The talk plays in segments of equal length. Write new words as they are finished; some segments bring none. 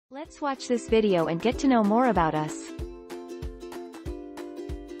Let's watch this video and get to know more about us.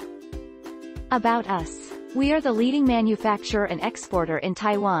 About us. We are the leading manufacturer and exporter in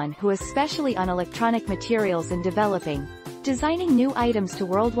Taiwan who is specially on electronic materials and designing new items to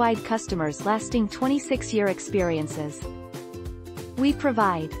worldwide customers lasting 26-year experiences. We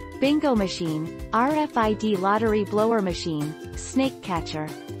provide bingo machine, RFID lottery blower machine, snake catcher,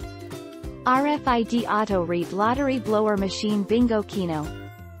 RFID auto read lottery blower machine bingo KENO,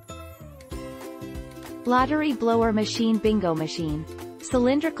 lottery blower machine bingo machine,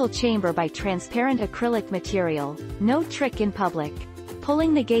 cylindrical chamber by transparent acrylic material, no trick in public,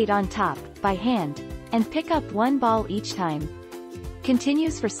 pulling the gate on top, by hand, and pick up one ball each time.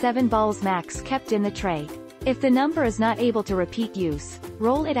 Continues for 7 balls max kept in the tray. If the number is not able to repeat use,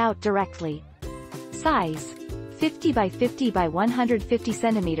 roll it out directly. Size: 50 by 50 by 150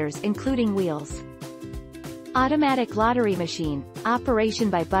 centimeters including wheels. Automatic lottery machine, operation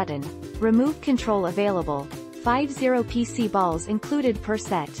by button, remove control available, 50 PC balls included per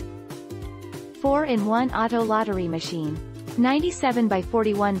set. 4-in-1 auto lottery machine, 97 by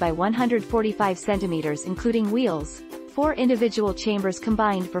 41 by 145 centimeters including wheels, 4 individual chambers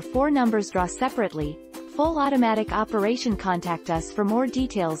combined for 4 numbers draw separately, full automatic operation. Contact us for more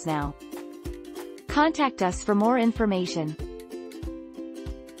details now. Contact us for more information.